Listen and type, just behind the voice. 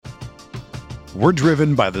We're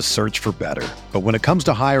driven by the search for better. But when it comes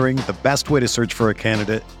to hiring, the best way to search for a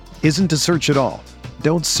candidate isn't to search at all.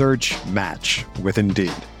 Don't search, match with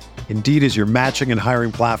Indeed. Indeed is your matching and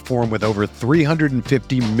hiring platform with over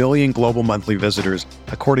 350 million global monthly visitors,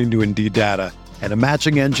 according to Indeed data, and a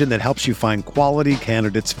matching engine that helps you find quality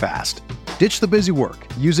candidates fast. Ditch the busy work.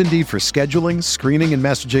 Use Indeed for scheduling, screening, and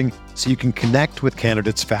messaging so you can connect with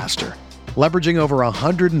candidates faster. Leveraging over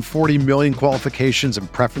 140 million qualifications and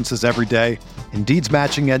preferences every day, Indeed's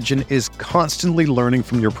matching engine is constantly learning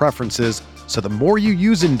from your preferences, so the more you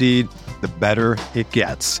use Indeed, the better it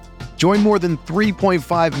gets. Join more than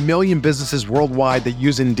 3.5 million businesses worldwide that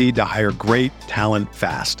use Indeed to hire great talent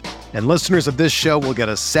fast. And listeners of this show will get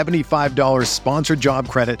a $75 sponsored job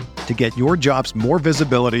credit to get your jobs more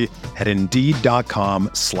visibility at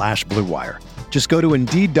Indeed.com/Blue Wire. Just go to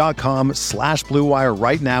Indeed.com/Blue Wire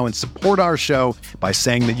right now and support our show by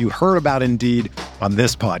saying that you heard about Indeed on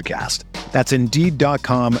this podcast. That's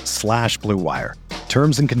Indeed.com/Blue Wire.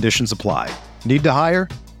 Terms and conditions apply. Need to hire?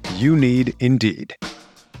 You need Indeed.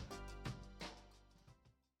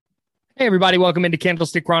 Hey, everybody. Welcome into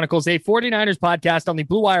Candlestick Chronicles, a 49ers podcast on the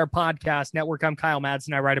Blue Wire Podcast Network. I'm Kyle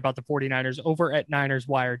Madsen. I write about the 49ers over at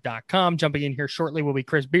NinersWire.com. Jumping in here shortly will be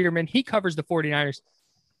Chris Biederman. He covers the 49ers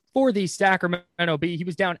for the Sacramento Bee. He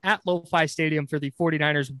was down at SoFi Stadium for the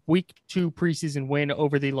 49ers Week 2 preseason win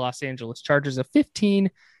over the Los Angeles Chargers, a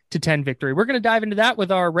 15-10 victory. We're going to dive into that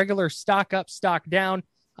with our regular stock up, stock down.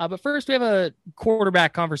 But first, we have a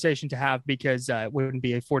quarterback conversation to have because it wouldn't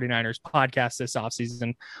be a 49ers podcast this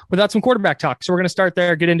offseason without some quarterback talk. So we're going to start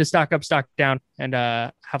there, get into stock up, stock down, and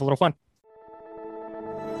have a little fun.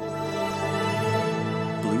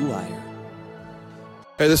 Blue Wire.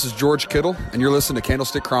 Hey, this is George Kittle, and you're listening to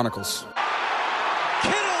Candlestick Chronicles.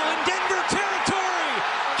 Kittle in Denver territory.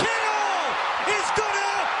 Kittle is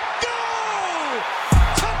gonna go!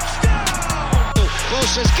 Touchdown!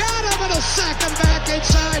 Close has got him, and he'll sack him back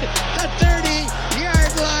inside the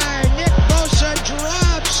 30-yard line. Nick Bosa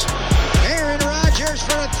drops. Aaron Rodgers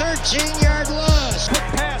for a 13-yard loss. Quick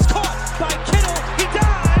pass caught by Kittle. He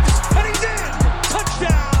dives, and he's in.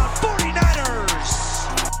 Touchdown,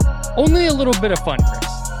 49ers! Only a little bit of fun, Chris.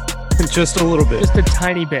 Just a little bit. Just a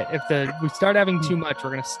tiny bit. If we start having too much, we're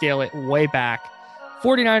going to scale it way back.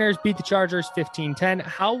 49ers beat the Chargers 15-10.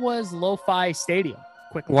 How was SoFi Stadium?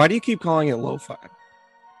 Quickly. Why do you keep calling it lo-fi?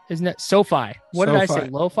 Isn't it SoFi? What did I say?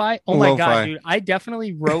 Lo-fi? Oh my God, dude. I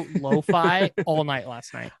definitely wrote lo-fi all night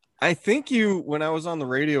last night. I think when I was on the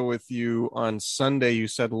radio with you on Sunday, you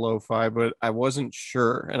said lo-fi, but I wasn't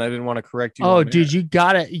sure and I didn't want to correct you. Oh, dude, you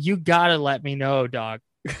gotta let me know, dog.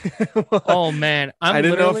 Oh man. I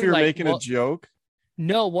didn't know if you were making a joke.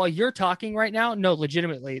 No, while you're talking right now, no,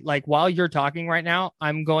 legitimately, like while you're talking right now,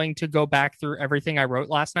 I'm going to go back through everything I wrote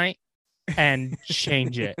last night and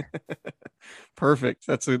change it. Perfect.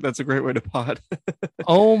 That's a great way to pod.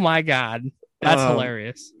 Oh my God. That's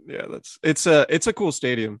hilarious. Yeah, it's a cool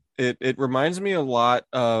stadium. It reminds me a lot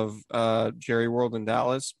of Jerry World in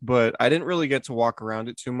Dallas, but I didn't really get to walk around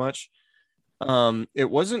it too much. It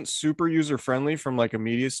wasn't super user friendly from like a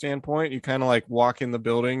media standpoint. You kind of like walk in the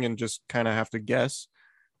building and just kind of have to guess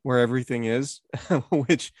where everything is,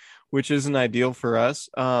 which isn't ideal for us.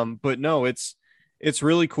 But no, it's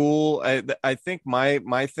really cool. I think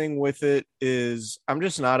my thing with it is I'm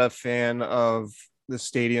just not a fan of the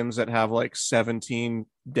stadiums that have like 17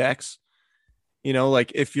 decks. You know,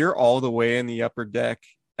 like if you're all the way in the upper deck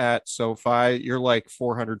at SoFi, you're like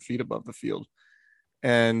 400 feet above the field.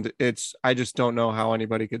 And I just don't know how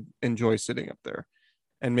anybody could enjoy sitting up there.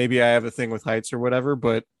 And maybe I have a thing with heights or whatever,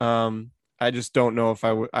 but I just don't know if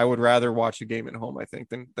I would rather watch a game at home, I think,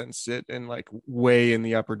 than sit in like way in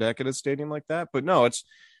the upper deck at a stadium like that. But no, it's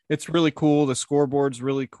really cool. The scoreboard's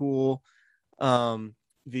really cool. The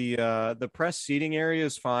press seating area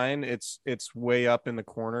is fine. It's way up in the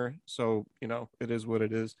corner. So, you know, it is what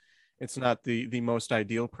it is. It's not the most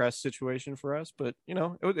ideal press situation for us, but you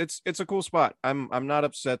know, it's a cool spot. I'm not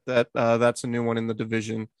upset that that's a new one in the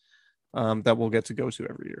division that we'll get to go to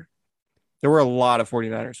every year. There were a lot of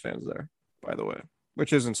 49ers fans there, by the way,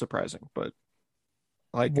 which isn't surprising, but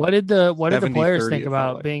like what did the players think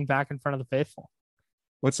about being back in front of the faithful?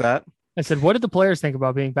 What's that? I said, what did the players think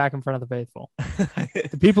about being back in front of the faithful?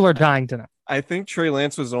 The people are dying tonight. I think Trey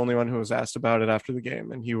Lance was the only one who was asked about it after the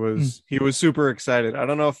game, and he was super excited. I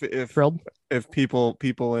don't know if thrilled if people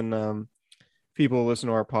who listen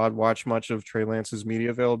to our pod watch much of Trey Lance's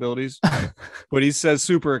media availabilities, but he says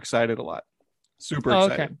super excited a lot. Super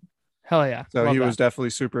excited. Okay. Hell yeah. So he was definitely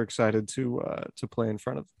super excited to play in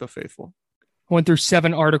front of the faithful. I went through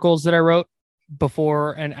 7 articles that I wrote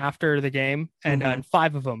before and after the game, and on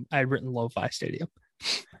 5 of them I had written SoFi Stadium.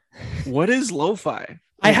 What is lo-fi?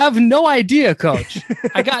 I have no idea, Coach.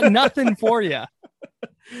 I got nothing for you.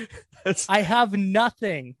 I have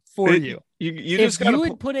nothing for you. You just got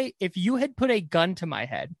if you had put a gun to my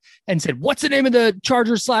head and said, "What's the name of the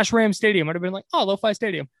Chargers/Rams stadium?" I'd have been like, "Oh, Lo-Fi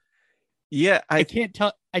Stadium." Yeah, I can't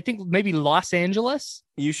tell. I think maybe Los Angeles.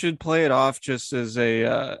 You should play it off just as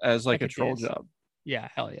like a troll job. Yeah,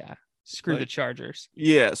 hell yeah. Screw the Chargers.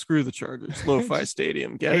 Yeah, screw the Chargers. Lo-Fi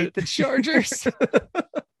Stadium. Get hate it? The Chargers.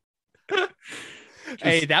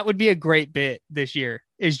 Hey, that would be a great bit this year.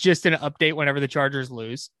 Is just an update whenever the Chargers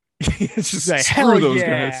lose. Just like, screw those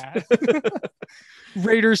guys.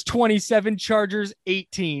 Raiders 27, Chargers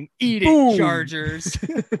 18. Eat Boom. it, Chargers.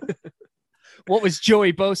 What was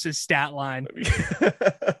Joey Bosa's stat line?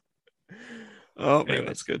 Oh man,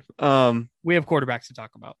 that's good. We have quarterbacks to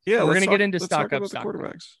talk about. Yeah, we're gonna get into stock up, the stock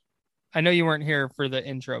quarterbacks. I know you weren't here for the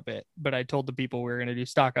intro bit, but I told the people we were gonna do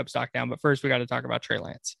stock up, stock down. But first, we got to talk about Trey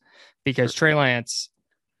Lance, because Trey Lance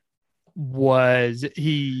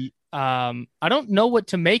I don't know what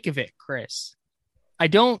to make of it, Chris. I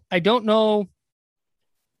don't know.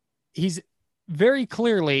 He's very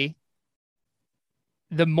clearly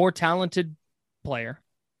the more talented player.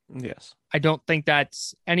 Yes. I don't think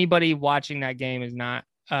that's anybody watching that game is not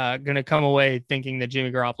going to come away thinking that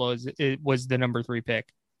Jimmy Garoppolo was the number 3 pick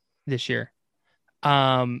this year.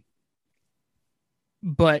 But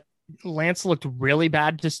Lance looked really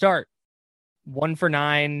bad to start. 1 for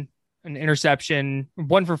 9, an interception,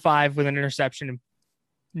 1 for 5 with an interception and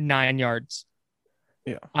 9 yards.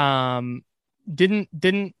 Yeah.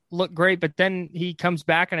 Didn't look great, but then he comes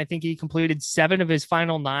back and I think he completed 7 of his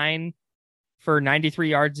final 9 for 93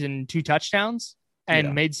 yards and 2 touchdowns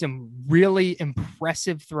and made some really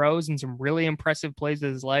impressive throws and some really impressive plays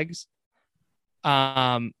with his legs.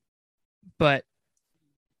 But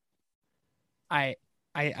I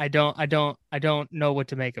don't know what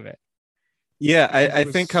to make of it. Yeah, I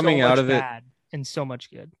think coming out of it and so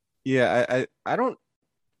much good. Yeah, I don't.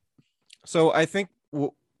 So I think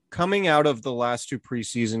coming out of the last 2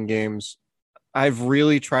 preseason games, I've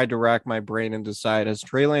really tried to rack my brain and decide, has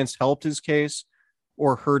Trey Lance helped his case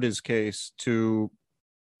or hurt his case to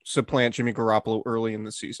supplant Jimmy Garoppolo early in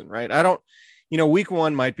the season, right? I don't, week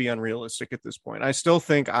 1 might be unrealistic at this point. I still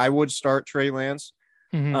think I would start Trey Lance,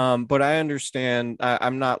 but I understand.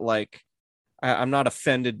 I'm not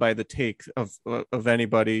offended by the take of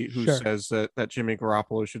anybody who says that Jimmy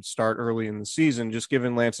Garoppolo should start early in the season, just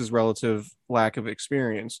given Lance's relative lack of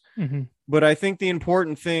experience. But I think the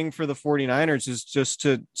important thing for the 49ers is just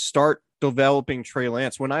to start developing Trey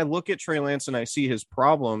Lance. When I look at Trey Lance and I see his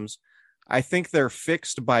problems, I think they're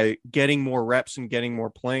fixed by getting more reps and getting more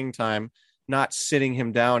playing time, not sitting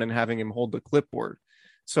him down and having him hold the clipboard.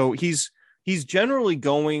 So he's generally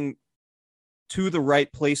going to the right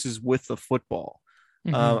places with the football.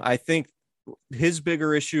 I think his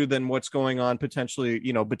bigger issue than what's going on potentially,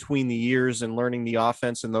 between the years and learning the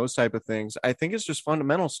offense and those type of things, I think it's just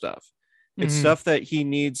fundamental stuff. It's stuff that he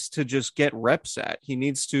needs to just get reps at. He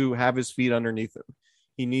needs to have his feet underneath him.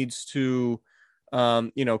 He needs to,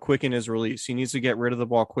 quicken his release. He needs to get rid of the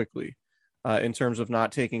ball quickly in terms of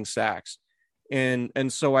not taking sacks.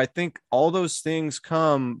 And so I think all those things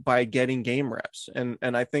come by getting game reps. And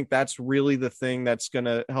I think that's really the thing that's going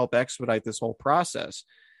to help expedite this whole process.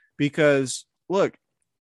 Because, look,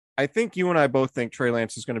 I think you and I both think Trey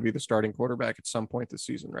Lance is going to be the starting quarterback at some point this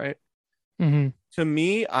season, right? To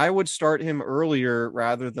me, I would start him earlier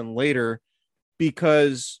rather than later,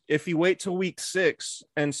 because if you wait till week 6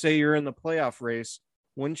 and say you're in the playoff race,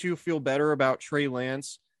 wouldn't you feel better about Trey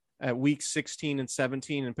Lance at week 16 and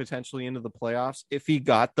 17 and potentially into the playoffs if he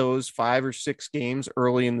got those 5 or 6 games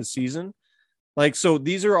early in the season? So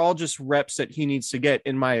these are all just reps that he needs to get,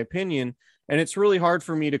 in my opinion. And it's really hard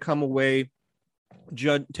for me to come away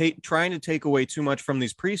trying to take away too much from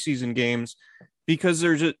these preseason games, because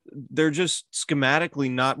they're just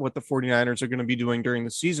schematically not what the 49ers are going to be doing during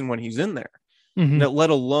the season when he's in there. Let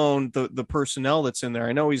alone the personnel that's in there.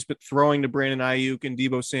 I know he's been throwing to Brandon Ayuk and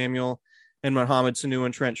Deebo Samuel and Mohamed Sanu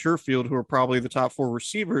and Trent Sherfield, who are probably the top 4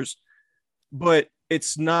 receivers, but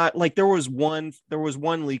it's not like there was one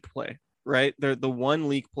leak play, right? The one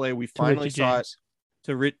leak play we finally saw it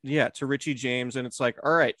to Richie James. And it's like,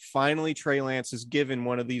 all right, finally Trey Lance is given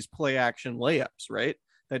one of these play action layups, right?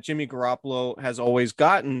 That Jimmy Garoppolo has always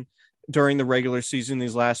gotten during the regular season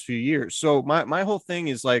these last few years. So my whole thing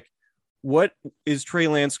is like, what is Trey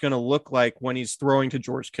Lance going to look like when he's throwing to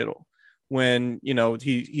George Kittle? When,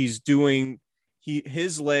 he's doing,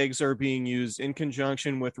 his legs are being used in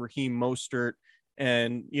conjunction with Raheem Mostert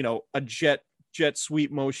and, a jet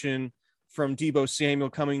sweep motion from Deebo Samuel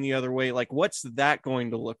coming the other way. Like, what's that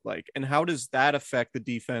going to look like? And how does that affect the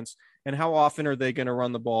defense? And how often are they going to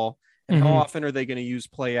run the ball? And how often are they going to use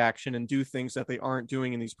play action and do things that they aren't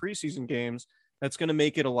doing in these preseason games? That's going to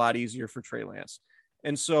make it a lot easier for Trey Lance.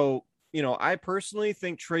 And so, you know, I personally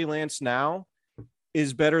think Trey Lance now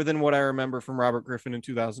is better than what I remember from Robert Griffin in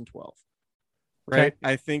 2012. Right. Okay.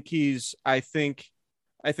 I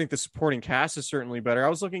think the supporting cast is certainly better. I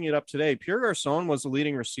was looking it up today. Pierre Garçon was the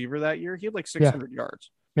leading receiver that year. He had like 600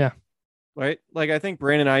 yards. Yeah. Right. Like, I think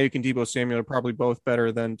Brandon Ayuk and Deebo Samuel are probably both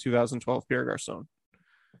better than 2012 Pierre Garçon.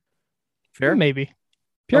 Fair? Maybe.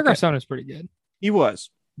 Pierre Garçon is pretty good. He was.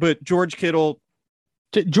 But George Kittle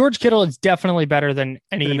is definitely better than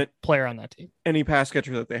any player on that team. Any pass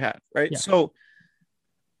catcher that they had. Right. Yeah. So,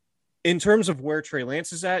 in terms of where Trey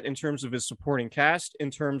Lance is at, in terms of his supporting cast, in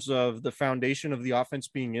terms of the foundation of the offense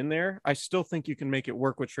being in there, I still think you can make it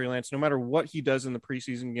work with Trey Lance, no matter what he does in the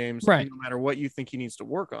preseason games, right? No matter what you think he needs to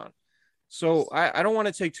work on. So I don't want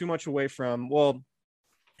to take too much away from, well,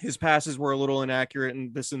 his passes were a little inaccurate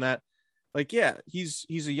and this and that. Like, yeah, he's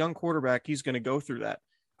a young quarterback. He's going to go through that.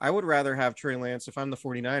 I would rather have Trey Lance, if I'm the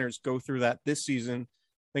 49ers, go through that this season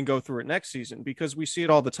than go through it next season, because we see it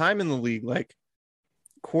all the time in the league. Like,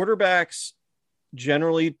 quarterbacks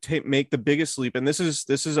generally make the biggest leap. And this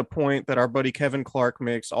is a point that our buddy Kevin Clark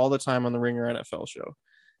makes all the time on the Ringer NFL show,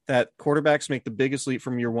 that quarterbacks make the biggest leap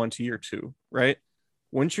from year 1 to year 2, right?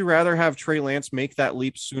 Wouldn't you rather have Trey Lance make that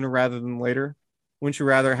leap sooner rather than later? Wouldn't you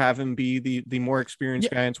rather have him be the more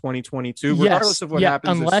experienced guy in 2022, regardless of what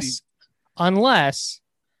happens? Unless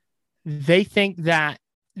they think that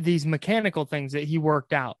these mechanical things that he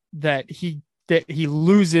worked out, that he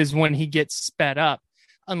loses when he gets sped up,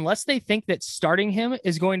 unless they think that starting him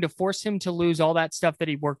is going to force him to lose all that stuff that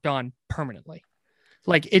he worked on permanently.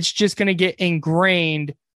 Like, it's just going to get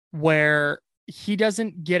ingrained where he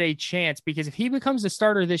doesn't get a chance, because if he becomes the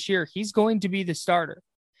starter this year, he's going to be the starter.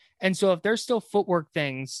 And so if there's still footwork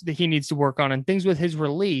things that he needs to work on and things with his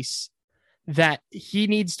release that he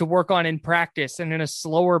needs to work on in practice and in a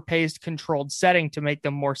slower paced, controlled setting to make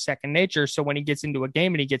them more second nature, so when he gets into a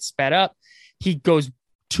game and he gets sped up, he goes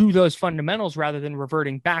to those fundamentals rather than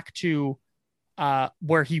reverting back to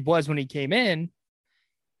where he was when he came in.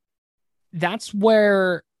 That's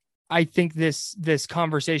where I think this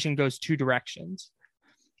conversation goes two directions,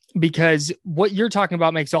 because what you're talking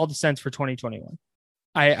about makes all the sense for 2021.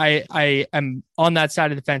 I am on that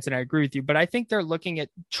side of the fence and I agree with you, but I think they're looking at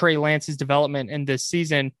Trey Lance's development in this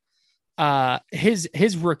season,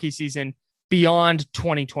 his rookie season, beyond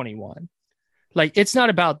 2021. Like, it's not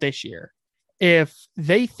about this year. If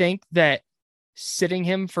they think that sitting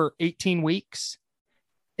him for 18 weeks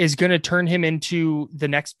is going to turn him into the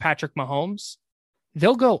next Patrick Mahomes,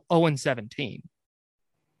 they'll go 0-17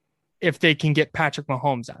 if they can get Patrick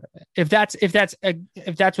Mahomes out of it. If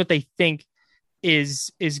that's what they think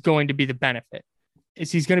is going to be the benefit,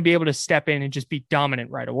 is he's going to be able to step in and just be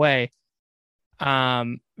dominant right away,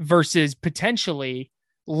 versus potentially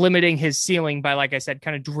limiting his ceiling by, like I said,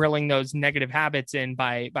 kind of drilling those negative habits in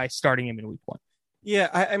by starting him in week 1. Yeah.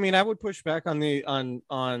 I mean, I would push back on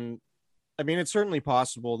I mean, it's certainly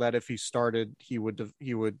possible that if he started, he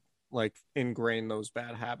would like ingrain those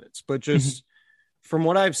bad habits, but just from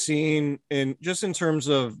what I've seen, in terms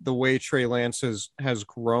of the way Trey Lance has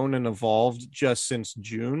grown and evolved just since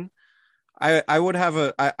June, I would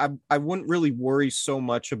have I wouldn't really worry so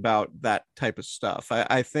much about that type of stuff.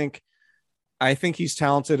 I think he's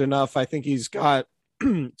talented enough. I think he's got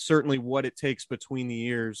certainly what it takes between the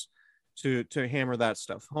ears to hammer that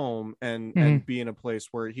stuff home and be in a place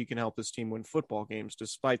where he can help his team win football games,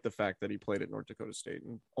 despite the fact that he played at North Dakota State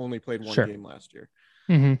and only played one game last year.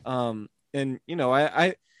 And, you know,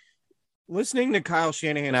 I listening to Kyle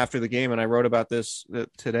Shanahan after the game, and I wrote about this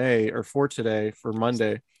for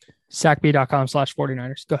Monday.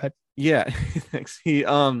 Sackb.com/49ers. Go ahead. Yeah, thanks.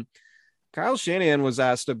 Kyle Shanahan was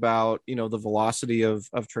asked about, you know, the velocity of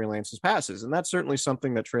Trey Lance's passes. And that's certainly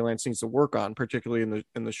something that Trey Lance needs to work on, particularly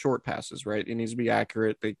in the short passes, right? It needs to be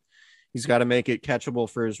accurate. He's got to make it catchable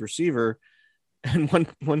for his receiver. And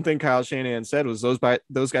one thing Kyle Shanahan said was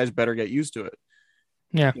those guys better get used to it.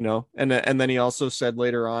 Yeah. You know, and then he also said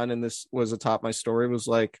later on, and this was atop my story, was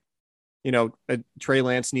like, you know, Trey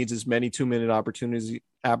Lance needs as many 2-minute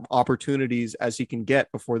opportunities as he can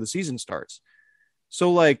get before the season starts.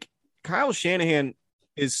 So, like, Kyle Shanahan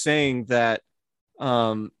is saying that,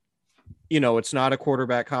 you know, it's not a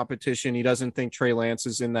quarterback competition. He doesn't think Trey Lance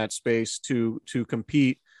is in that space to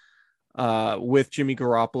compete with Jimmy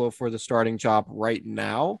Garoppolo for the starting job right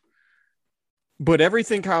now. But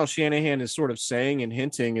everything Kyle Shanahan is sort of saying and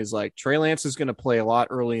hinting is like Trey Lance is going to play a lot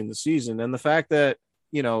early in the season. And the fact that,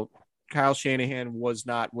 you know, Kyle Shanahan was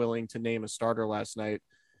not willing to name a starter last night.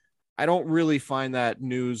 I don't really find that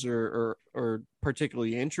news or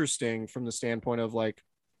particularly interesting from the standpoint of like,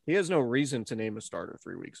 he has no reason to name a starter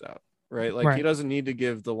 3 weeks out, right? Like he doesn't need to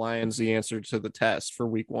give the Lions the answer to the test for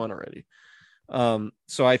week 1 already.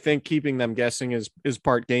 So I think keeping them guessing is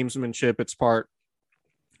part gamesmanship. It's part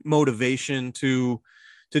motivation to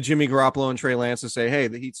Jimmy Garoppolo and Trey Lance to say, hey,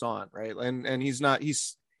 the heat's on, right? And he's not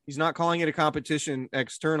calling it a competition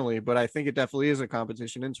externally, but I think it definitely is a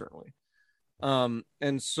competition internally.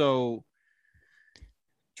 And so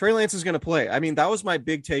Trey Lance is going to play. I mean, that was my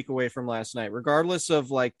big takeaway from last night, regardless of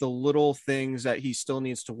like the little things that he still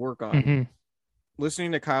needs to work on. Mm-hmm.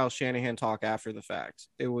 Listening to Kyle Shanahan talk after the fact,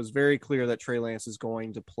 it was very clear that Trey Lance is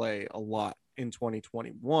going to play a lot in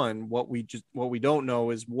 2021. What we don't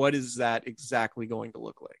know is what is that exactly going to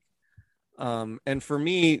look like. And for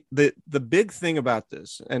me, the big thing about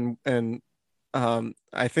this, and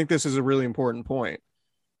I think this is a really important point.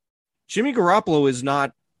 Jimmy Garoppolo is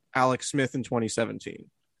not Alex Smith in 2017.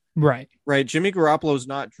 Right. Jimmy Garoppolo is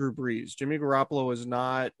not Drew Brees. Jimmy Garoppolo is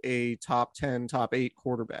not a top 10, top 8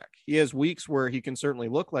 quarterback. He has weeks where he can certainly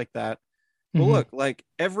look like that. But look, like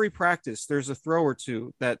every practice, there's a throw or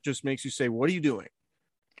two that just makes you say, what are you doing?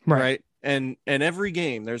 Right. And every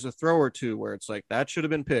game, there's a throw or two where it's like, that should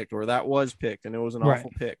have been picked or that was picked and it was an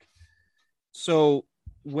awful pick. So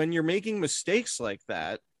when you're making mistakes like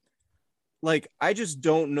that, like, I just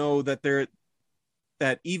don't know that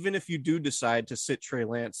that even if you do decide to sit Trey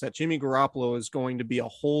Lance, that Jimmy Garoppolo is going to be a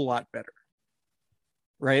whole lot better.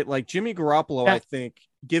 Right. Like Jimmy Garoppolo, I think,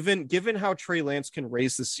 given how Trey Lance can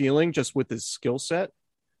raise the ceiling just with his skill set,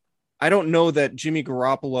 I don't know that Jimmy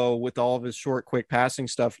Garoppolo, with all of his short, quick passing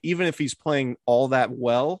stuff, even if he's playing all that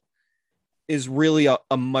well, is really a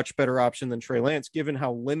much better option than Trey Lance, given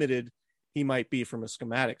how limited he might be from a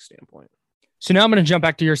schematic standpoint. So now I'm going to jump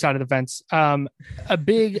back to your side of the fence. A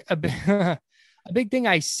big thing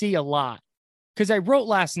I see a lot, because I wrote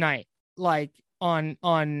last night, like on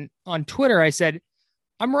Twitter, I said,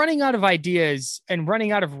 I'm running out of ideas and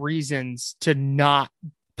running out of reasons to not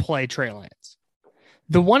play Trey Lance.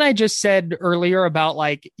 The one I just said earlier about,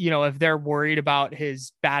 like, you know, if they're worried about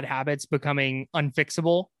his bad habits becoming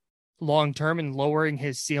unfixable long-term and lowering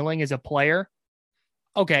his ceiling as a player.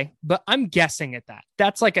 Okay. But I'm guessing at that.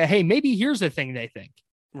 That's like hey, maybe here's the thing they think.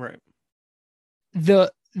 Right.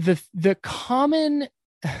 The common,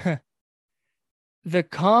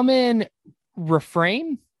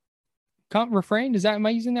 refrain, am I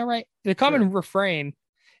using that right? The common refrain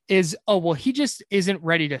is, oh, well, he just isn't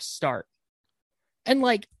ready to start. And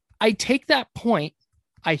like, I take that point,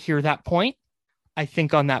 I hear that point, I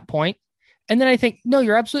think on that point, and then I think, no,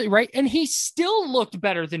 you're absolutely right. And he still looked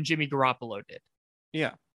better than Jimmy Garoppolo did.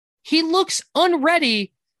 Yeah. He looks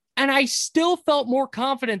unready. And I still felt more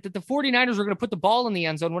confident that the 49ers were going to put the ball in the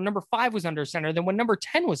end zone when number 5 was under center than when number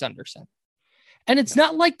 10 was under center. And it's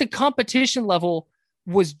not like the competition level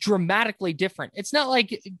was dramatically different. It's not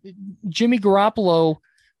like Jimmy Garoppolo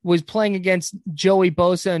was playing against Joey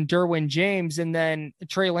Bosa and Derwin James, and then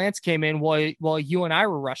Trey Lance came in while you and I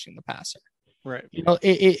were rushing the passer. Right. You know,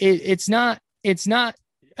 it's not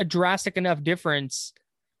a drastic enough difference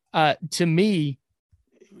to me,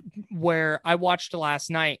 where I watched last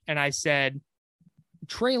night and I said,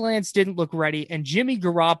 Trey Lance didn't look ready and Jimmy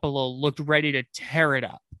Garoppolo looked ready to tear it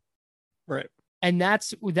up. Right. And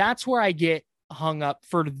that's where I get hung up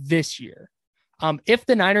for this year. If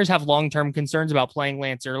the Niners have long-term concerns about playing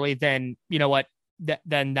Lance early, then you know what,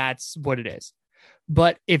 then that's what it is.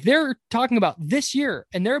 But if they're talking about this year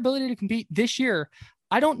and their ability to compete this year,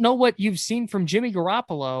 I don't know what you've seen from Jimmy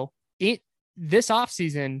Garoppolo this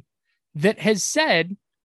offseason that has said,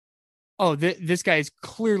 oh, this guy is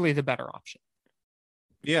clearly the better option.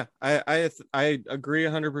 Yeah, I agree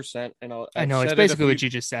 100%. And I know it's basically what you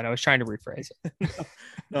just said. I was trying to rephrase it.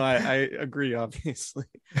 No, I agree, obviously.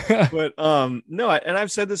 But no, and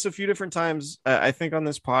I've said this a few different times. I think on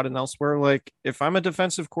this pod and elsewhere. Like, if I'm a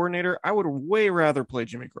defensive coordinator, I would way rather play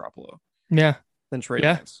Jimmy Garoppolo. Yeah. Than Trey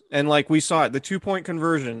Lance. And like we saw it, the 2-point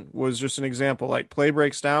conversion was just an example. Like, play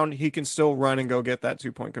breaks down, he can still run and go get that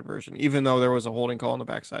 2-point conversion, even though there was a holding call on the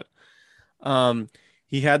backside.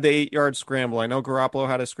 He had the 8-yard scramble. I know Garoppolo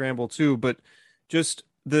had a scramble too, but just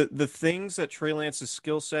the things that Trey Lance's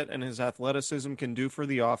skill set and his athleticism can do for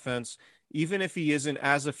the offense, even if he isn't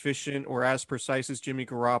as efficient or as precise as Jimmy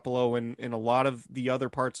Garoppolo in a lot of the other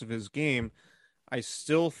parts of his game, I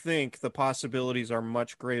still think the possibilities are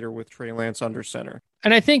much greater with Trey Lance under center.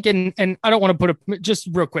 And I think, and I don't want to put just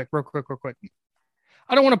real quick.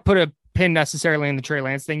 I don't want to put a pin necessarily in the Trey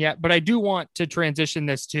Lance thing yet, but I do want to transition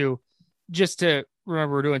this to just to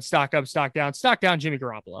remember we're doing stock up, stock down Jimmy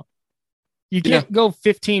Garoppolo. You can't go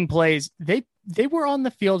 15 plays. They were on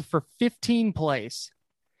the field for 15 plays.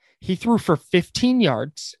 He threw for 15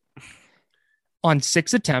 yards on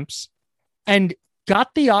 6 attempts and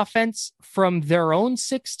got the offense from their own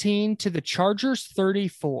 16 to the Chargers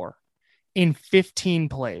 34 in 15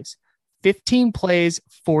 plays. 15 plays,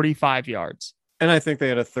 45 yards. And I think they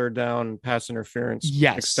had a third down pass interference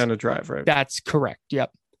extended drive, right? That's correct.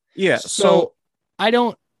 Yep. Yeah. So I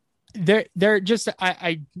don't, they're just,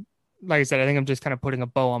 I like I said, I think I'm just kind of putting a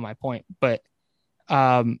bow on my point, but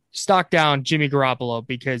stock down Jimmy Garoppolo,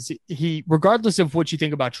 because regardless of what you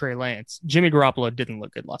think about Trey Lance, Jimmy Garoppolo didn't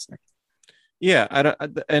look good last night. Yeah,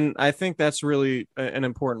 and I think that's really an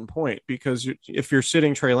important point, because if you're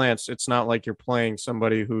sitting Trey Lance, it's not like you're playing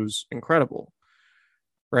somebody who's incredible,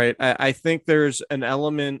 right? I think there's an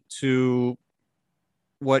element to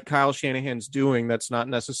what Kyle Shanahan's doing that's not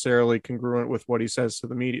necessarily congruent with what he says to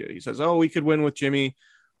the media. He says, "Oh, we could win with Jimmy.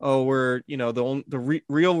 Oh, we're, the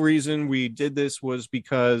real reason we did this was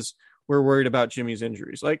because we're worried about Jimmy's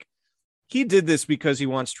injuries." Like, he did this because he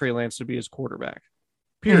wants Trey Lance to be his quarterback.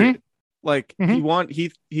 Period. Mm-hmm. Like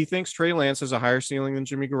he thinks Trey Lance has a higher ceiling than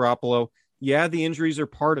Jimmy Garoppolo. Yeah, the injuries are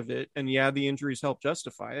part of it, and yeah, the injuries help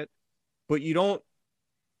justify it. But you don't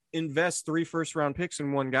invest 3 first-round picks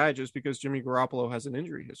in one guy just because Jimmy Garoppolo has an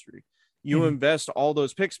injury history. You invest all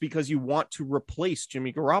those picks because you want to replace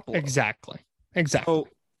Jimmy Garoppolo. Exactly. So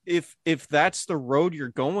if that's the road you're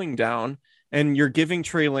going down, and you're giving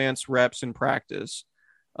Trey Lance reps in practice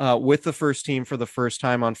with the first team for the first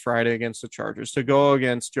time on Friday against the Chargers, to go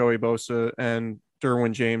against Joey Bosa and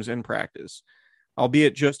Derwin James in practice,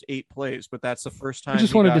 albeit just 8 plays, but that's the first time. I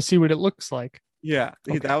just wanted to see what it looks like. Yeah,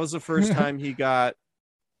 okay. That was the first time he got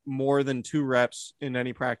more than 2 reps in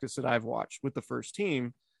any practice that I've watched with the first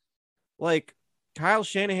team. Like, Kyle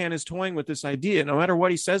Shanahan is toying with this idea, no matter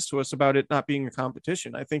what he says to us about it not being a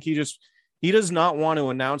competition. I think he does not want to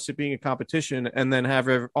announce it being a competition and then have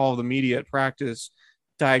all the media at practice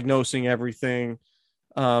diagnosing everything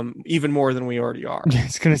even more than we already are. I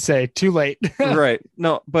was going to say, too late. Right.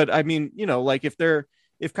 No, but I mean, like,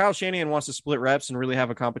 if Kyle Shanahan wants to split reps and really have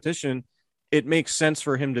a competition, it makes sense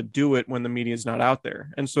for him to do it when the media is not out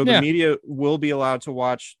there. And so the media will be allowed to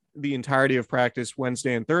watch the entirety of practice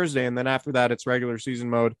Wednesday and Thursday. And then after that, it's regular season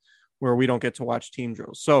mode where we don't get to watch team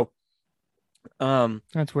drills. So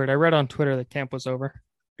that's weird. I read on Twitter that camp was over.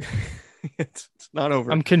 It's not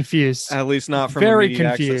over. I'm confused. At least not from very a media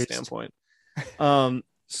confused access standpoint.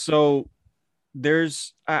 So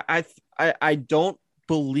there's, I don't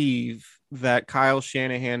believe that Kyle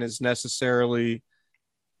Shanahan is necessarily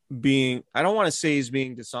I don't want to say he's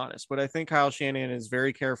being dishonest, but I think Kyle Shanahan is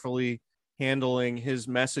very carefully handling his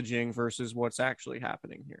messaging versus what's actually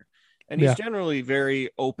happening here. And he's generally very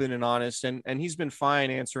open and honest, and he's been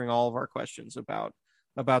fine answering all of our questions about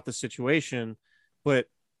the situation. But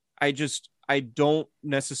I don't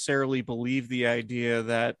necessarily believe the idea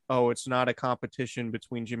that, it's not a competition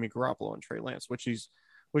between Jimmy Garoppolo and Trey Lance, which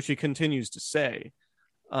he continues to say.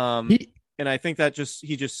 And I think that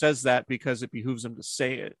he just says that because it behooves him to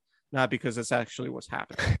say it, not because it's actually what's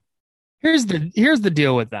happening. Here's the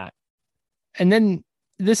deal with that. And then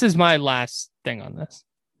this is my last thing on this.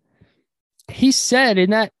 He said in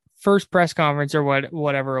that first press conference or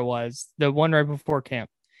whatever it was, the one right before camp,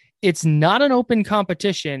 it's not an open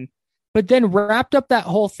competition, but then wrapped up that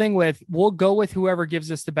whole thing with, we'll go with whoever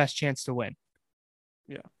gives us the best chance to win.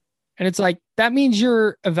 Yeah. And it's like, that means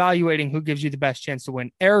you're evaluating who gives you the best chance to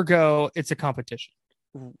win. Ergo, it's a competition.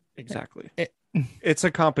 Exactly. It's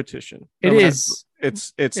a competition. It is.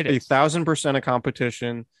 It's 1,000% a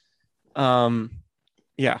competition.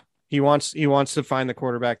 Yeah. He wants to find the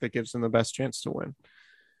quarterback that gives him the best chance to win.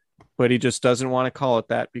 But he just doesn't want to call it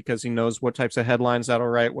that because he knows what types of headlines that'll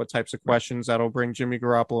write, what types of questions that'll bring Jimmy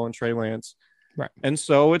Garoppolo and Trey Lance. Right. And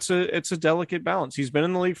so it's a delicate balance. He's been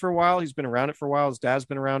in the league for a while. He's been around it for a while. His dad's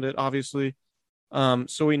been around it, obviously.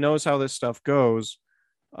 So he knows how this stuff goes.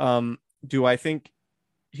 Do I think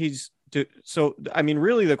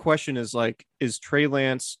really the question is, like, is Trey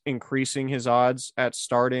Lance increasing his odds at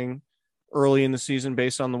starting early in the season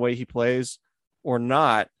based on the way he plays or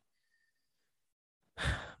not?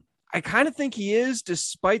 I kind of think he is,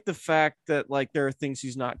 despite the fact that, like, there are things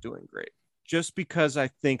he's not doing great. Just because I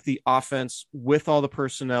think the offense, with all the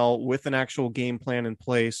personnel, with an actual game plan in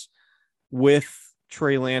place, with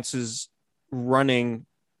Trey Lance's running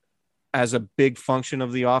as a big function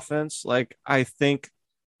of the offense, like, I think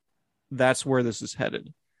that's where this is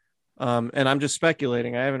headed. And I'm just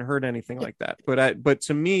speculating. I haven't heard anything like that. But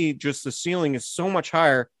to me, just the ceiling is so much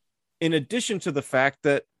higher, in addition to the fact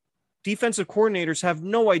that defensive coordinators have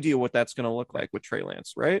no idea what that's going to look like with Trey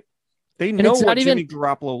Lance, right? They know what Jimmy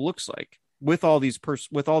Garoppolo looks like. with all these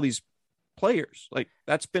players. Like,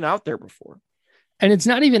 that's been out there before. And it's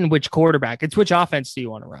not even which quarterback, it's which offense do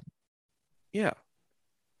you want to run? Yeah.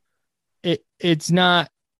 It's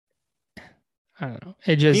not, I don't know.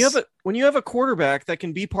 It just, when you have a quarterback that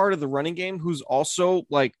can be part of the running game, who's also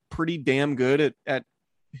like pretty damn good at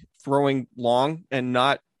throwing long and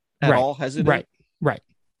not at all hesitant. Right.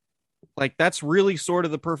 Like, that's really sort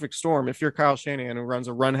of the perfect storm if you're Kyle Shanahan, who runs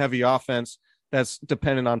a run heavy offense that's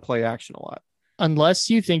dependent on play action a lot. Unless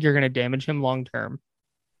you think you're going to damage him long term,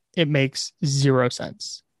 it makes zero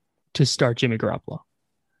sense to start Jimmy Garoppolo.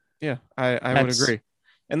 Yeah, I would agree.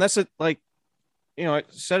 And that's it. Like, you know, I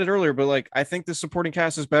said it earlier, but like, I think the supporting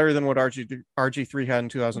cast is better than what RG3 had in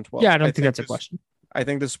 2012. Yeah, I don't think that's a question. I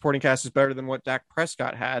think the supporting cast is better than what Dak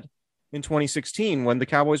Prescott had in 2016 when the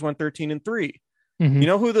Cowboys went 13-3. Mm-hmm. You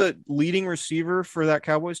know who the leading receiver for that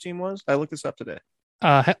Cowboys team was? I looked this up today.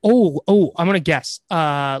 I'm going to guess.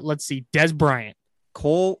 Let's see. Des Bryant.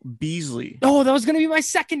 Cole Beasley. Oh, that was going to be my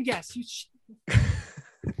second guess.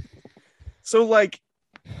 So, like,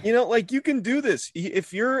 you know, like, you can do this.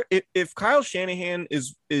 If Kyle Shanahan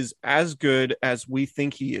is as good as we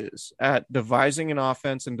think he is at devising an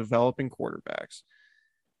offense and developing quarterbacks,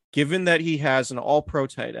 given that he has an all-pro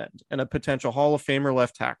tight end and a potential Hall of Famer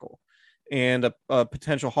left tackle and a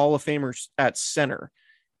potential Hall of Famer at center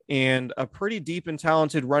and a pretty deep and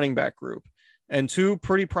talented running back group and two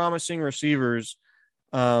pretty promising receivers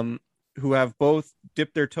who have both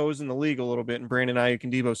dipped their toes in the league a little bit in Brandon Ayuk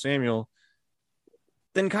and Deebo Samuel,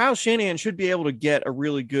 then Kyle Shanahan should be able to get a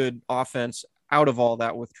really good offense out of all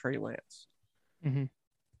that with Trey Lance. Mm-hmm.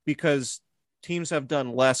 Because teams have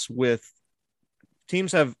done less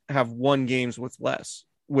teams have won games with less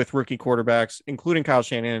with rookie quarterbacks, including Kyle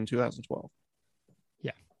Shanahan in 2012.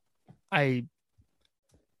 Yeah.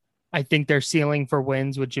 I think their ceiling for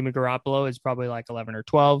wins with Jimmy Garoppolo is probably like 11 or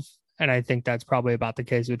 12. And I think that's probably about the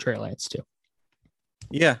case with Trey Lance too.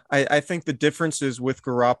 Yeah. I think the difference is with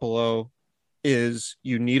Garoppolo is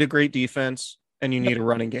you need a great defense and you need a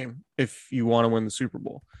running game if you want to win the Super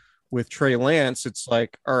Bowl. With Trey Lance, it's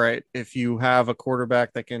like, all right, if you have a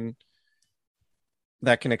quarterback that can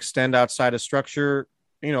extend outside of structure,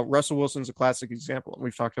 you know, Russell Wilson's a classic example. And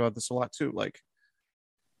we've talked about this a lot too. Like,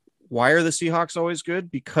 why are the Seahawks always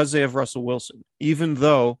good? Because they have Russell Wilson, even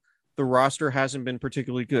though the roster hasn't been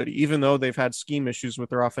particularly good, even though they've had scheme issues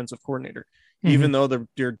with their offensive coordinator, even though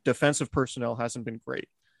their defensive personnel hasn't been great.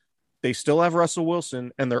 They still have Russell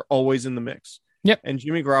Wilson and they're always in the mix. Yep. And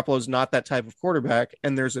Jimmy Garoppolo is not that type of quarterback.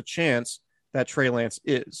 And there's a chance that Trey Lance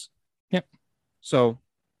is. Yep. So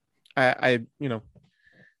I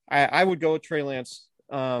would go with Trey Lance.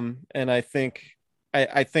 And I think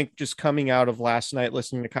just coming out of last night,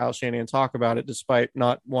 listening to Kyle Shanahan talk about it, despite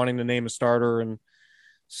not wanting to name a starter and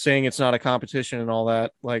saying it's not a competition and all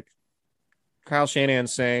that, like, Kyle Shanahan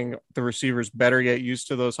saying the receivers better get used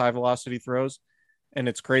to those high velocity throws. And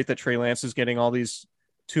it's great that Trey Lance is getting all these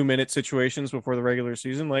 2-minute situations before the regular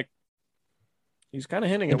season. Like, he's kind of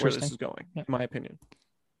hinting at where this is going, in my opinion.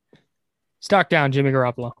 Stock down Jimmy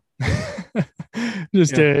Garoppolo.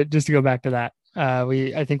 just to go back to that.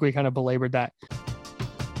 I think we kind of belabored that.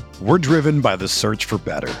 We're driven by the search for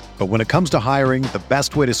better. But when it comes to hiring, the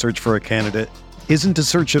best way to search for a candidate isn't to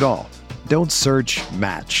search at all. Don't search,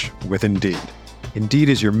 match with Indeed. Indeed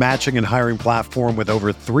is your matching and hiring platform with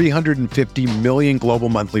over 350 million global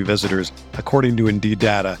monthly visitors, according to Indeed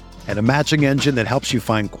data, and a matching engine that helps you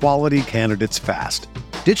find quality candidates fast.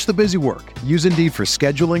 Ditch the busy work. Use Indeed for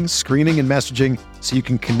scheduling, screening, and messaging so you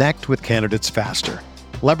can connect with candidates faster.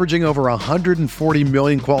 Leveraging over 140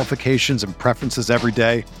 million qualifications and preferences every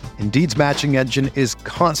day, Indeed's matching engine is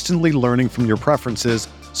constantly learning from your preferences,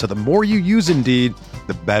 so the more you use Indeed,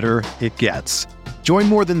 the better it gets. Join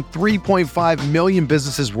more than 3.5 million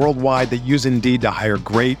businesses worldwide that use Indeed to hire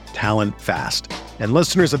great talent fast. And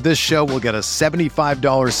listeners of this show will get a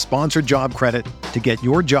 $75 sponsored job credit to get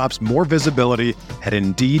your jobs more visibility at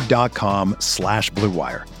Indeed.com/Blue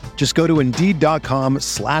Wire. Just go to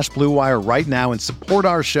Indeed.com/Blue Wire right now and support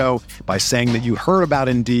our show by saying that you heard about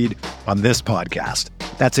Indeed on this podcast.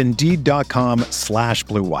 That's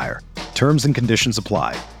Indeed.com/Blue Wire. Terms and conditions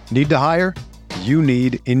apply. Need to hire? You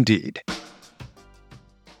need Indeed.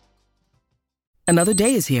 Another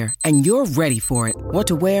day is here, and you're ready for it. What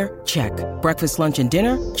to wear? Check. Breakfast, lunch, and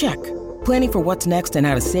dinner? Check. Planning for what's next and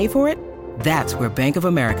how to save for it? That's where Bank of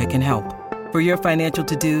America can help. For your financial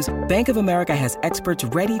to-dos, Bank of America has experts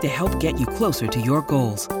ready to help get you closer to your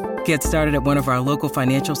goals. Get started at one of our local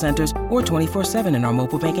financial centers or 24/7 in our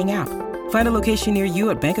mobile banking app. Find a location near you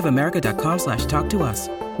at bankofamerica.com/talktous.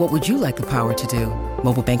 What would you like the power to do?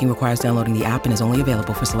 Mobile banking requires downloading the app and is only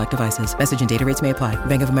available for select devices. Message and data rates may apply.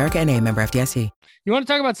 Bank of America N.A., member FDIC. You want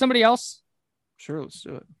to talk about somebody else? Sure, let's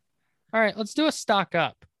do it. All right, let's do a stock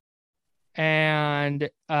up. And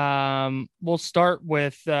we'll start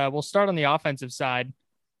on the offensive side.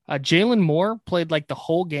 Jalen Moore played like the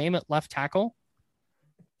whole game at left tackle,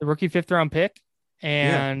 the rookie 5th-round pick,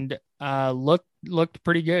 and looked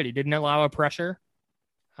pretty good. He didn't allow a pressure.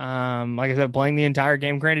 Like I said, playing the entire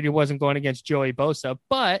game. Granted, he wasn't going against Joey Bosa,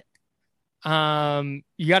 but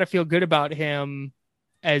you got to feel good about him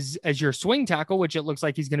as your swing tackle, which it looks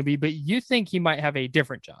like he's going to be. But you think he might have a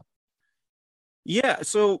different job? Yeah.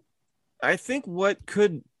 So I think what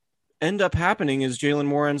could end up happening is Jalen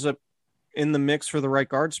Moore ends up in the mix for the right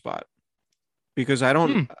guard spot, because I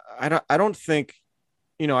don't think,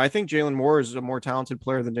 I think Jalen Moore is a more talented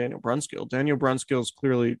player than Daniel Brunskill. Daniel Brunskill is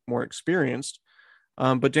clearly more experienced.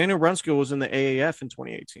 But Daniel Brunskill was in the AAF in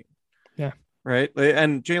 2018. Yeah. Right.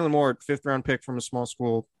 And Jalen Moore, 5th-round pick from a small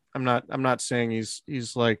school. I'm not saying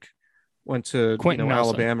he's like went to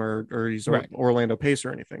Alabama or he's right. Orlando Pace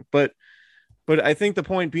or anything. But I think the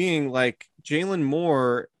point being, like, Jalen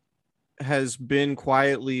Moore has been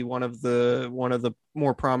quietly one of the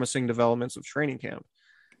more promising developments of training camp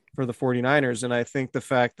for the 49ers. And I think the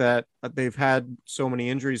fact that they've had so many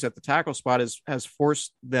injuries at the tackle spot has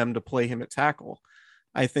forced them to play him at tackle.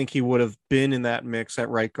 I think he would have been in that mix at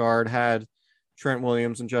right guard had Trent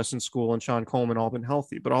Williams and Justin School and Sean Coleman all been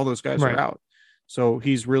healthy, but all those guys are out. So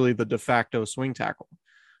he's really the de facto swing tackle.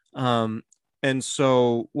 And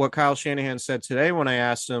so what Kyle Shanahan said today when I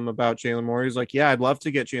asked him about Jalen Moore, he's like, yeah, I'd love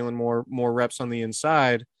to get Jalen Moore more reps on the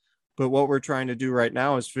inside, but what we're trying to do right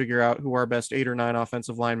now is figure out who our best 8 or 9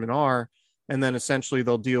 offensive linemen are, and then essentially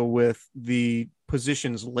they'll deal with the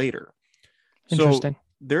positions later. Interesting. So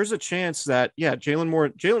there's a chance that, Jalen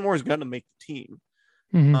Moore is going to make the team.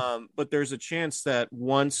 Mm-hmm. But there's a chance that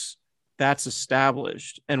once that's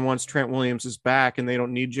established and once Trent Williams is back and they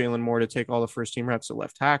don't need Jalen Moore to take all the first team reps at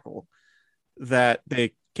left tackle, that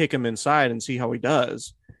they kick him inside and see how he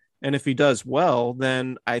does. And if he does well,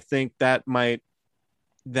 then I think that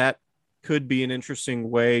could be an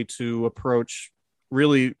interesting way to approach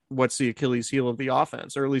really what's the Achilles heel of the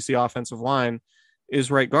offense, or at least the offensive line,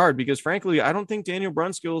 is right guard, because frankly, I don't think Daniel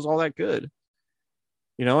Brunskill is all that good.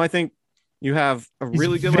 I think you have a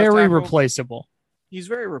really good left tackle. Very replaceable. He's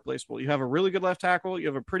very replaceable. You have a really good left tackle. You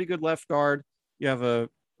have a pretty good left guard. You have a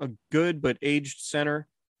good but aged center.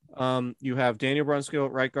 You have Daniel Brunskill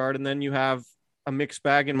at right guard, and then you have a mixed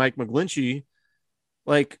bag in Mike McGlinchey.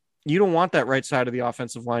 Like, you don't want that right side of the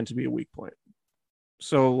offensive line to be a weak point.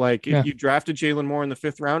 So, like, if you drafted Jalen Moore in the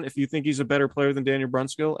 5th round, if you think he's a better player than Daniel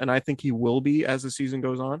Brunskill, and I think he will be as the season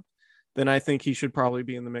goes on, then I think he should probably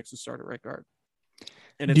be in the mix to start at right guard.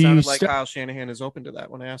 And it sounded like Kyle Shanahan is open to that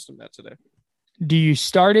when I asked him that today. Do you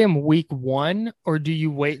start him week 1, or do you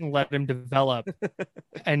wait and let him develop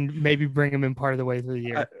and maybe bring him in part of the way through the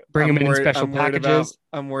year? Bring him in special packages?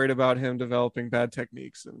 I'm worried about him developing bad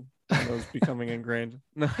techniques and those becoming ingrained.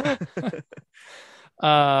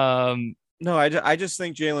 No, I just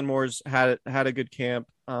think Jalen Moore's had a good camp.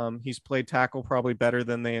 He's played tackle probably better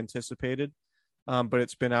than they anticipated, but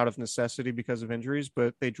it's been out of necessity because of injuries.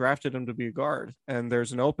 But they drafted him to be a guard, and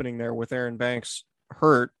there's an opening there with Aaron Banks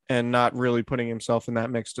hurt and not really putting himself in that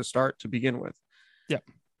mix to start to begin with. Yeah.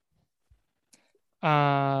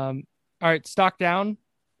 All right, stock down.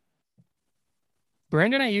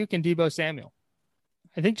 Brandon Ayuk and Deebo Samuel.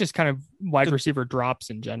 I think just kind of wide receiver drops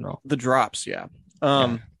in general. The drops, yeah.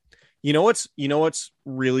 You know what's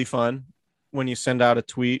really fun? When you send out a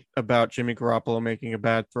tweet about Jimmy Garoppolo making a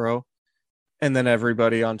bad throw, and then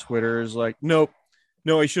everybody on Twitter is like, no,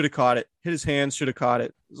 he should have caught it. Hit his hands, should have caught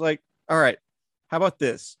it. It's like, all right, how about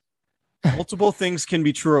this? Multiple things can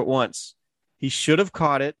be true at once. He should have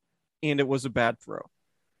caught it, and it was a bad throw.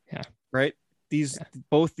 Yeah. Right?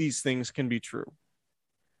 Both these things can be true.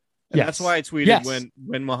 And that's why I tweeted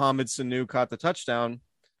when Mohamed Sanu caught the touchdown,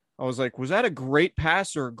 I was like, was that a great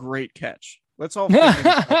pass or a great catch? Let's all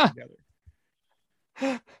together.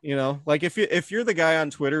 Like if you're the guy on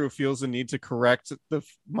Twitter who feels the need to correct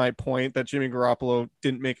my point that Jimmy Garoppolo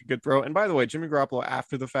didn't make a good throw. And by the way, Jimmy Garoppolo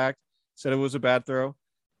after the fact said it was a bad throw.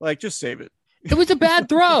 Like, just save it. It was a bad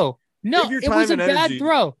throw. No, it was a bad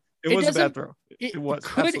throw. It was a bad throw. It was.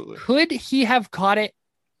 Absolutely. Could he have caught it?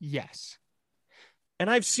 Yes. And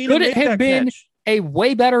I've seen could him it make have that been catch. A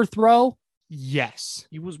way better throw? Yes.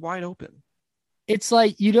 He was wide open. It's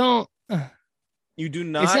like you don't. You do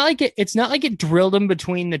not. It's not like it drilled him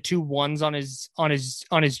between the 2 1s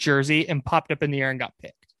on his jersey and popped up in the air and got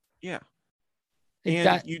picked. Yeah.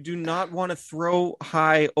 And you do not want to throw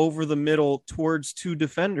high over the middle towards 2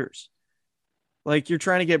 defenders. Like, you're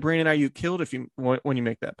trying to get Brandon Ayuk killed when you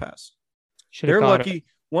make that pass. Should've They're caught lucky. it.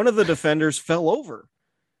 One of the defenders fell over.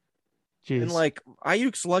 Jeez. And like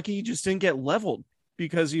Ayuk's lucky he just didn't get leveled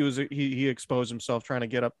because he exposed himself trying to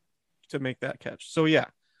get up to make that catch. So yeah.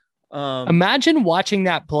 Imagine watching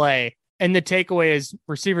that play and the takeaway is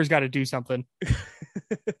receivers got to do something.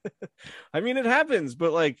 I mean, it happens,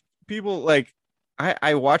 but like people like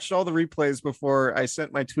I watched all the replays before I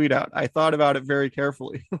sent my tweet out. I thought about it very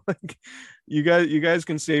carefully. Like you guys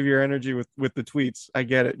can save your energy with the tweets. I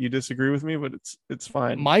get it. You disagree with me, but it's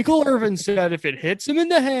fine. Michael Irvin said if it hits him in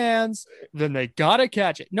the hands, then they got to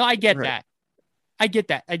catch it. No, I get Right. that. I get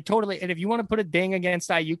that. I totally. And if you want to put a ding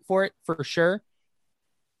against Ayuk for it, for sure.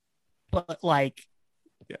 But like,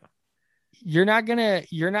 yeah, you're not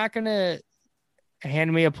gonna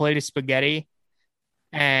hand me a plate of spaghetti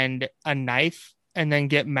and a knife and then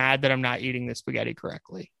get mad that I'm not eating the spaghetti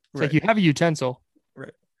correctly. It's like you have a utensil.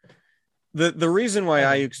 Right. The reason why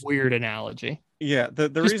Ayuk's weird analogy. Yeah, the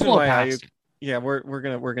Just reason blow why past Ayuk. Yeah, we're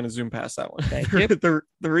gonna zoom past that one. Thank you. the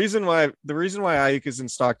reason why Ayuk is in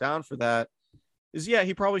stock down for that is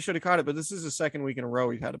he probably should have caught it, but this is the second week in a row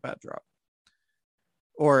he's had a bad drop,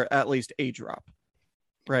 or at least a drop,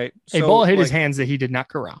 right? A ball hit his hands that he did not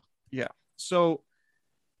corral. Yeah, so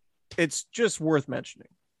it's just worth mentioning.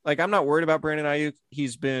 Like, I'm not worried about Brandon Ayuk.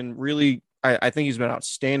 He's been really, I think he's been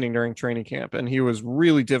outstanding during training camp, and he was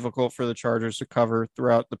really difficult for the Chargers to cover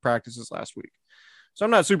throughout the practices last week. So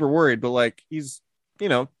I'm not super worried, but like he's, if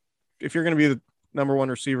you're going to be the number one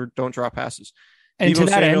receiver, don't drop passes. And Deebo to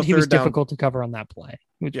that Samuel, end, he was third down. difficult to cover on that play.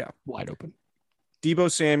 Yeah. Wide open.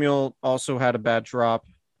 Deebo Samuel also had a bad drop.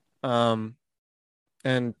 And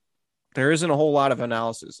there isn't a whole lot of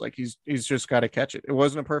analysis. Like he's just got to catch it. It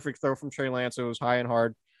wasn't a perfect throw from Trey Lance. It was high and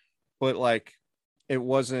hard, but like it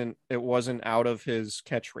wasn't out of his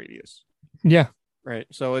catch radius. Yeah. Right.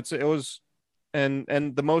 So it was, and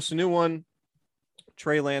the most new one,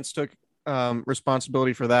 Trey Lance took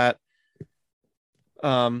responsibility for that.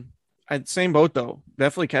 Same boat though.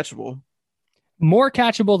 Definitely catchable. More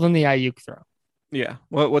catchable than the Ayuk throw. Yeah.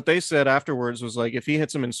 What they said afterwards was like, if he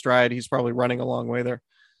hits him in stride, he's probably running a long way there.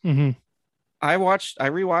 Mm-hmm. I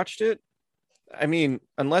rewatched it. I mean,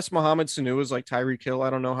 unless Mohamed Sanu is like Tyreek Hill, I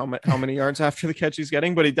don't know how many yards after the catch he's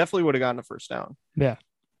getting, but he definitely would have gotten a first down. Yeah.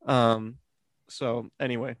 So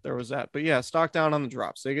anyway, there was that. But yeah, stock down on the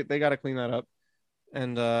drops. They got to clean that up,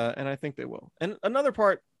 and I think they will. And another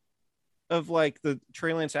part of like the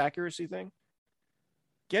Trey Lance accuracy thing,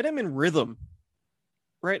 get him in rhythm.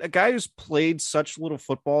 Right, a guy who's played such little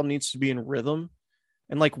football needs to be in rhythm.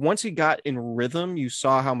 And like once he got in rhythm, you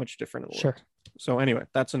saw how much different it looked. Sure. So anyway,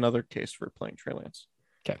 that's another case for playing Trey Lance.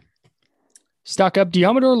 Okay. Stock up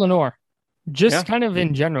Diamador Lenore. Just kind of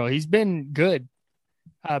in general, he's been good.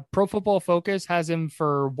 Pro Football Focus has him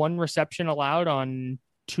for 1 reception allowed on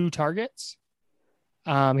 2 targets.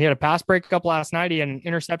 He had a pass breakup last night. He had an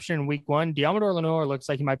interception in week 1. Diamador Lenore looks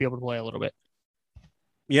like he might be able to play a little bit.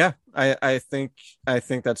 Yeah, I think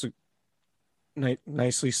that's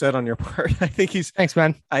nicely said on your part. I think thanks,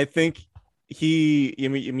 man. I think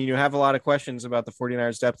you have a lot of questions about the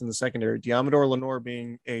 49ers depth in the secondary. Diamador Lenore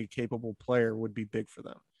being a capable player would be big for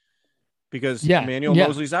them because Emmanuel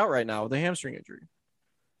Mosley's out right now with a hamstring injury.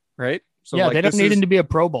 Right. So yeah, they don't need him to be a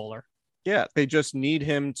Pro Bowler. Yeah. They just need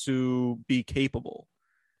him to be capable.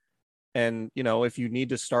 And, if you need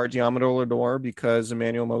to start Diamador Lenore because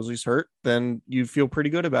Emmanuel Mosley's hurt, then you feel pretty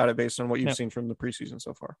good about it based on what you've seen from the preseason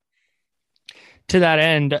so far. To that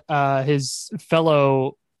end, his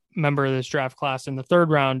fellow member of this draft class in the 3rd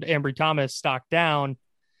round, Ambry Thomas, stocked down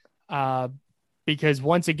because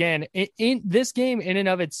once again, in this game in and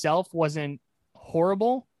of itself wasn't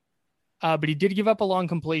horrible, but he did give up a long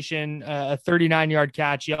completion, a 39-yard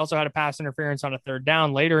catch. He also had a pass interference on a 3rd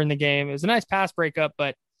down later in the game. It was a nice pass breakup,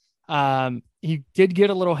 but he did get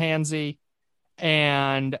a little handsy,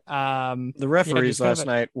 and the referees last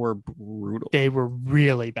night were brutal. They were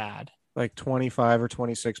really bad. Like 25 or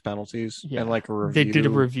 26 penalties and like a review. They did a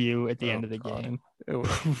review at the end of the game. It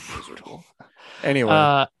was miserable. Anyway.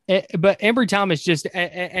 But Ambry Thomas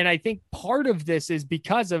and I think part of this is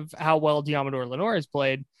because of how well Diamador Lenore has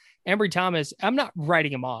played. Ambry Thomas, I'm not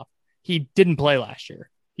writing him off. He didn't play last year.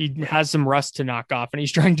 He has some rust to knock off, and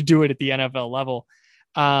he's trying to do it at the NFL level.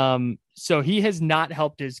 So he has not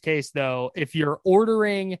helped his case, though. If you're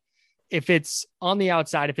ordering, if it's on the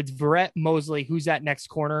outside, if it's Verrett, Mosley, who's that next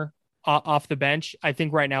corner off the bench? I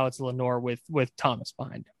think right now it's Lenore with Thomas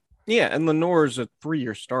behind him. Yeah, and Lenore's a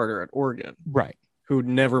 3-year starter at Oregon, right? Who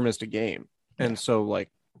never missed a game, and so like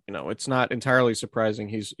it's not entirely surprising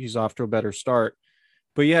he's off to a better start.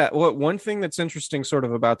 But yeah, one thing that's interesting sort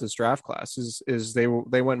of about this draft class is they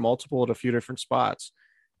went multiple at a few different spots,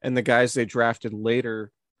 and the guys they drafted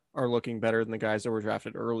later are looking better than the guys that were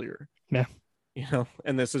drafted earlier. Yeah.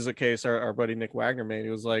 And this is a case our buddy Nick Wagner made.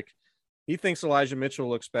 He was like, he thinks Elijah Mitchell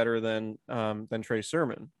looks better than Trey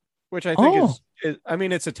Sermon, which I think is I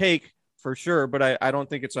mean, it's a take for sure, but I don't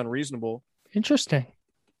think it's unreasonable. Interesting.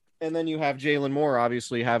 And then you have Jalen Moore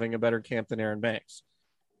obviously having a better camp than Aaron Banks.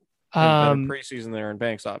 Preseason than Aaron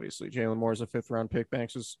Banks, obviously. Jalen Moore is a 5th round pick.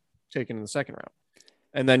 Banks was taken in the 2nd round.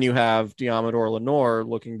 And then you have Diamador Lenore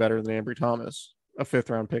looking better than Ambry Thomas, a 5th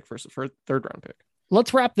round pick versus a 3rd round pick.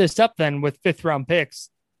 Let's wrap this up then with 5th round picks.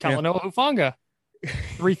 Talanoa Hufanga,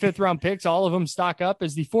 3 5th round picks, all of them stock up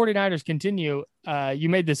as the 49ers continue. You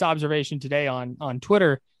made this observation today on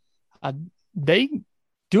Twitter. They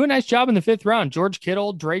do a nice job in the 5th round. George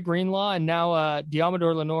Kittle, Dre Greenlaw, and now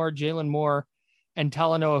Diamador Lenore, Jalen Moore, and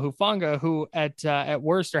Talanoa Hufanga, who at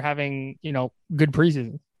worst are having, good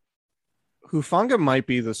preseason. Hufanga might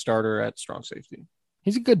be the starter at strong safety.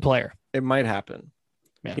 He's a good player. It might happen.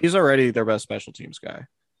 Yeah. He's already their best special teams guy.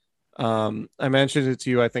 I mentioned it to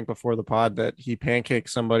you, I think, before the pod that he pancaked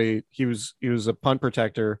somebody. He was a punt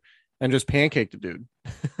protector and just pancaked a dude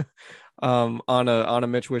on a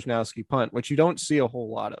Mitch Wisnowski punt, which you don't see a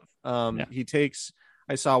whole lot of. I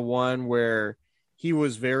saw one where he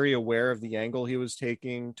was very aware of the angle he was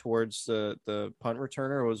taking towards the punt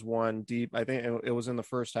returner. It was one deep. I think it was in the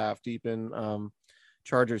first half, deep in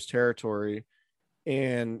Chargers territory.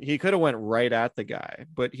 And he could have went right at the guy,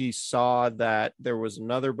 but he saw that there was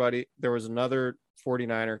another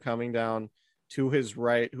 49er coming down to his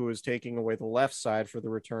right who was taking away the left side for the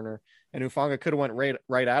returner. And Hufanga could have went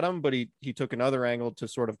right at him, but he took another angle to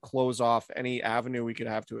sort of close off any avenue we could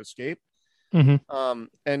have to escape. Mm-hmm.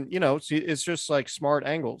 And it's just like smart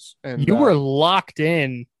angles. And you were locked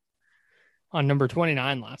in on number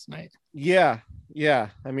 29 last night. Yeah.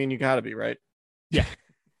 I mean, you gotta be, right? Yeah.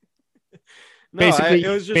 No, it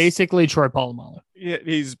was just, basically Troy Polamalu. Yeah,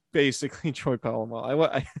 he's basically Troy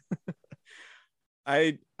Polamalu.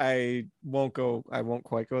 I won't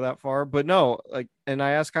quite go that far, but no, and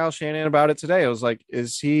I asked Kyle Shanahan about it today. I was like,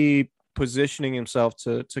 is he positioning himself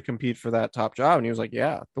to compete for that top job? And he was like,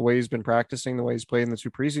 yeah, the way he's been practicing, the way he's played in the 2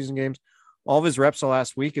 preseason games, all of his reps the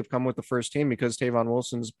last week have come with the first team because Tavon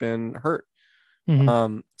Wilson's been hurt.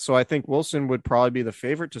 Mm-hmm. So I think Wilson would probably be the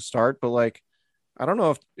favorite to start, but I don't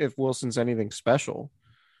know if Wilson's anything special,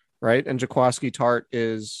 right? And Jaquiski Tartt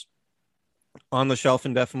is on the shelf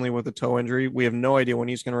indefinitely with a toe injury. We have no idea when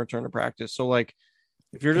he's going to return to practice. So if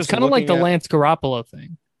you're just kind of like the Lance Garoppolo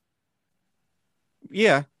thing.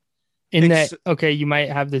 Yeah. Okay, you might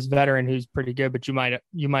have this veteran who's pretty good, but you might,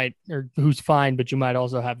 or who's fine, but you might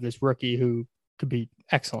also have this rookie who could be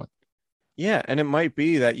excellent. Yeah. And it might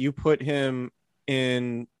be that you put him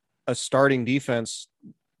in a starting defense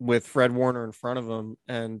with Fred Warner in front of him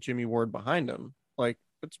and Jimmy Ward behind him.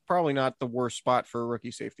 It's probably not the worst spot for a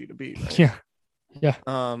rookie safety to be. Right? Yeah.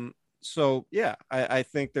 So yeah, I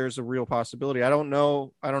think there's a real possibility. I don't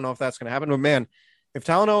know if that's going to happen, but man, if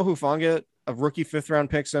Talanoa Hufanga, a rookie 5th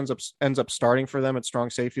round pick, ends up starting for them at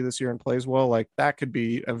strong safety this year and plays well, that could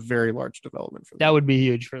be a very large development for them. That would be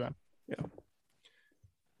huge for them. Yeah.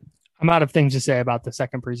 I'm out of things to say about the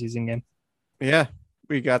second preseason game. Yeah.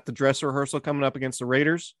 We got the dress rehearsal coming up against the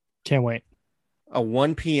Raiders. Can't wait. A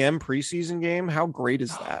 1 p.m. preseason game. How great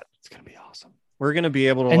is that? It's going to be awesome. We're going to be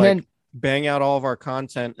able to then bang out all of our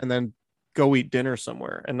content and then go eat dinner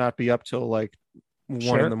somewhere and not be up till 1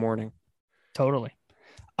 in the morning. Totally.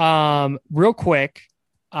 Real quick.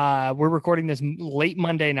 We're recording this late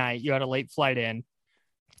Monday night. You had a late flight in.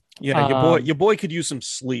 Yeah. Your boy could use some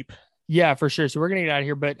sleep. Yeah, for sure. So we're going to get out of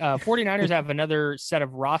here, but 49ers have another set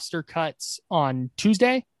of roster cuts on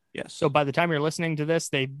Tuesday. Yes. So by the time you're listening to this,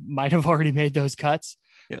 they might have already made those cuts.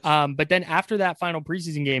 Yes. But then after that final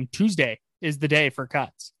preseason game, Tuesday is the day for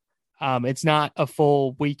cuts. It's not a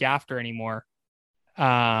full week after anymore.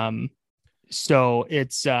 So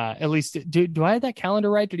it's at least, do I have that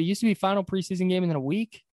calendar right? Did it used to be final preseason game in a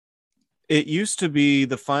week? It used to be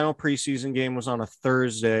the final preseason game was on a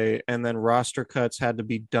Thursday, and then roster cuts had to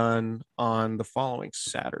be done on the following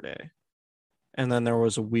Saturday. And then there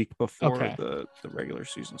was a week before the regular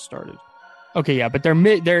season started. Okay, yeah, but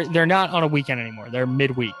they're not on a weekend anymore. They're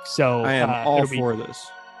midweek. So I am all for this.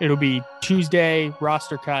 It'll be Tuesday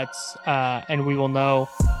roster cuts, and we will know.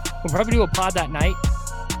 We'll probably do a pod that night.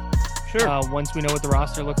 Sure. Once we know what the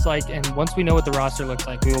roster looks like, and once we know what the roster looks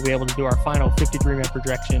like, we will be able to do our final 53-man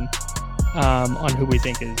projection on who we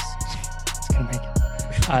think is going to make it.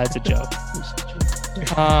 It's a joke.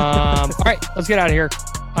 All right, let's get out of here.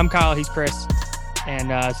 I'm Kyle. He's Chris.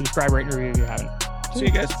 And subscribe, rate, and review if you haven't. See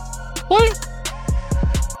you guys. Bye.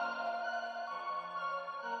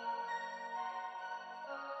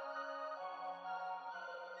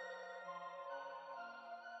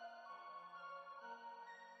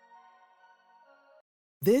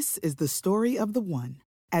 This is the story of the one.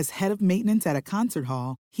 As head of maintenance at a concert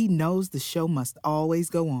hall, he knows the show must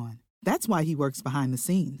always go on. That's why he works behind the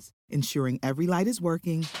scenes, ensuring every light is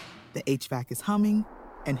working, the HVAC is humming,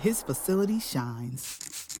 and his facility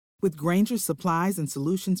shines. With Grainger's supplies and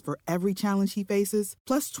solutions for every challenge he faces,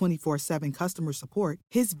 plus 24/7 customer support,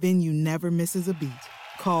 his venue never misses a beat.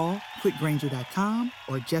 Call quickgrainger.com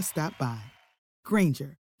or just stop by.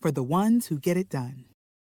 Grainger, for the ones who get it done.